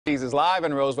She's live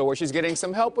in Roseville where she's getting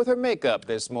some help with her makeup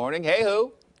this morning. Hey,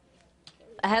 who?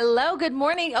 Hello, good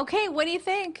morning. Okay, what do you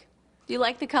think? Do you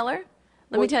like the color?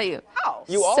 Let me tell you. Oh,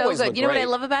 you so always good. look You know what I great.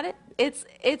 love about it?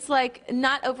 It's like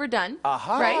not overdone,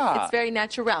 Aha. right? It's very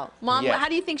natural. Mom, Yes. how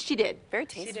do you think she did? Very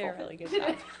tasteful. She did a really good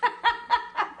job.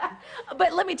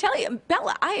 But let me tell you,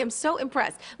 Bella, I am so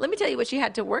impressed. Let me tell you what she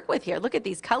had to work with here. Look at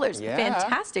these colors. Yeah.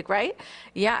 Fantastic, right?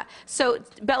 Yeah. So,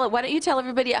 Bella, why don't you tell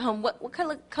everybody at home, what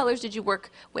kind of colors did you work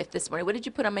with this morning? What did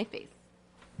you put on my face?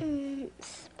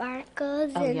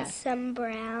 Sparkles Oh, and yes. some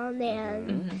brown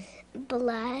and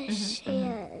blush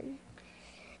and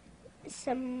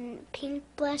some pink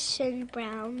blush and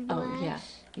brown blush. Oh, yeah.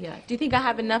 Yeah. Do you think I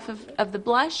have enough of the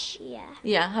blush? Yeah.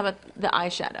 Yeah. How about the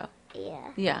eyeshadow? Yeah.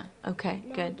 Yeah. Okay.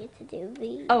 Now I Good. get to do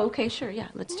these. Oh, okay, sure, yeah,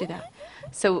 let's do that.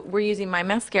 So we're using my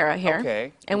mascara here.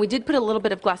 Okay. And we did put a little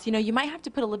bit of gloss. You know, you might have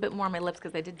to put a little bit more on my lips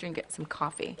because I did drink some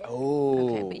coffee.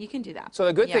 Oh. Okay, but you can do that. So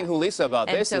the good Yeah. thing, Julissa, about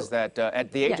And this so- is that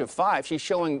at the age Yeah. of 5, she's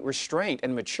showing restraint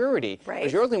and maturity. Right.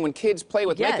 Because usually when kids play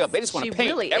with Yes, makeup, they just want she to paint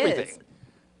really everything.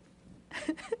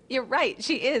 is. You're right,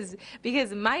 she is,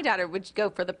 because my daughter would go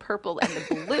for the purple and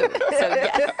the blue. So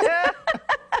yes.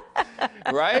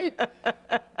 Right?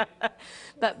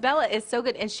 But Bella is so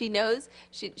good, and she knows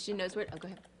where. Oh, go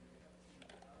ahead.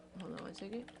 Hold on one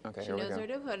second. Okay, she here we knows go. where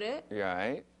to put it.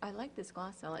 Right. I like this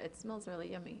gloss, Bella. It smells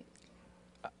really yummy.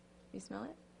 You smell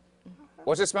it?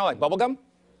 What's it smell like? Bubble gum?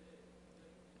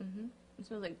 It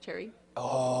smells like cherry.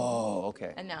 Oh,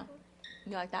 okay. And now,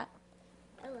 you like that?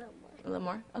 A little more. A little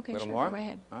more? Okay, A little sure. more? Go right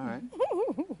ahead. All right.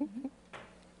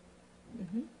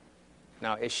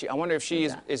 Now, I wonder if she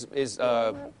is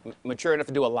mature enough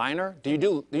to do a liner. Do you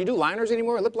do liners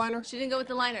anymore? A lip liner? She didn't go with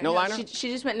the liner. No liner?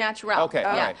 She just went natural. Okay, Yeah.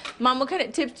 all right. Mom, what kind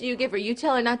of tips do you give her? You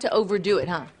tell her not to overdo it,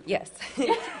 huh? Yes.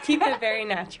 Keep it very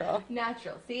natural.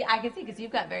 Natural. See, I can see because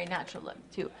you've got very natural look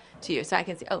to you. So I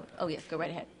can see. Oh yes, go right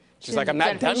ahead. She's like, I'm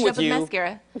not Gotta finish done up with you.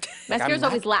 Mascara. Mascara's not-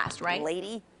 always last, right?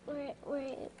 Lady. Where,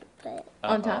 but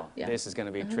On top. Yeah. This is going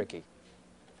to be tricky.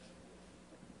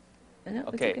 No, it's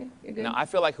Okay. You're good. Now, I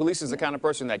feel like Julissa's the kind of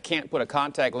person that can't put a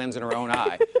contact lens in her own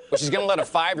eye, but she's going to let a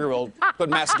 5-year-old put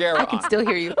mascara on. I can still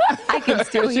hear you. I can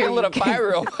still She's hear going to you. let a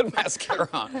 5-year-old put mascara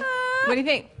on. What do you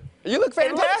think? You look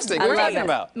fantastic. What are you talking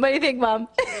about? What do you think, Mom?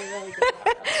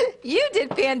 You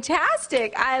did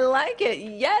fantastic. I like it.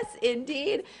 Yes,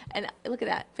 indeed. And look at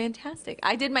that. Fantastic.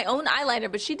 I did my own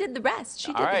eyeliner, but she did the rest. She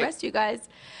did All right. the rest, you guys.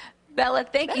 Bella,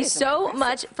 thank you so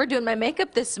much for doing my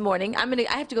makeup this morning. I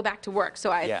have to go back to work,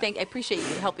 so I Yeah. appreciate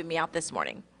you helping me out this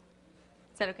morning.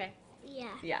 Is that okay? yeah.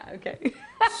 Yeah, okay.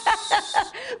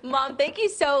 Mom, thank you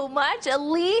so much.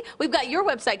 Lee, we've got your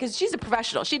website because she's a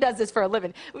professional. She does this for a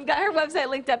living. We've got her website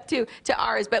linked up to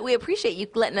ours, but we appreciate you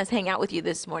letting us hang out with you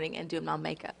this morning and doing Mom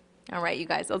makeup. All right, you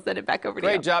guys, I'll send it back over to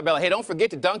you. Great job, Bella. Hey, don't forget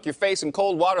to dunk your face in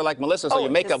cold water like Melissa so Oh, your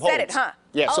makeup to set holds. it, huh?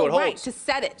 Yeah, so Oh, it holds. right, to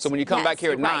set it. So when you come Yes, back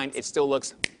here at you're 9, right. it still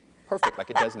looks perfect like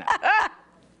it does now.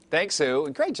 Thanks, Sue.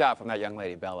 And great job from that young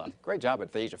lady, Bella. Great job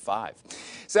at the age of 5.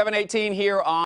 7:18 here on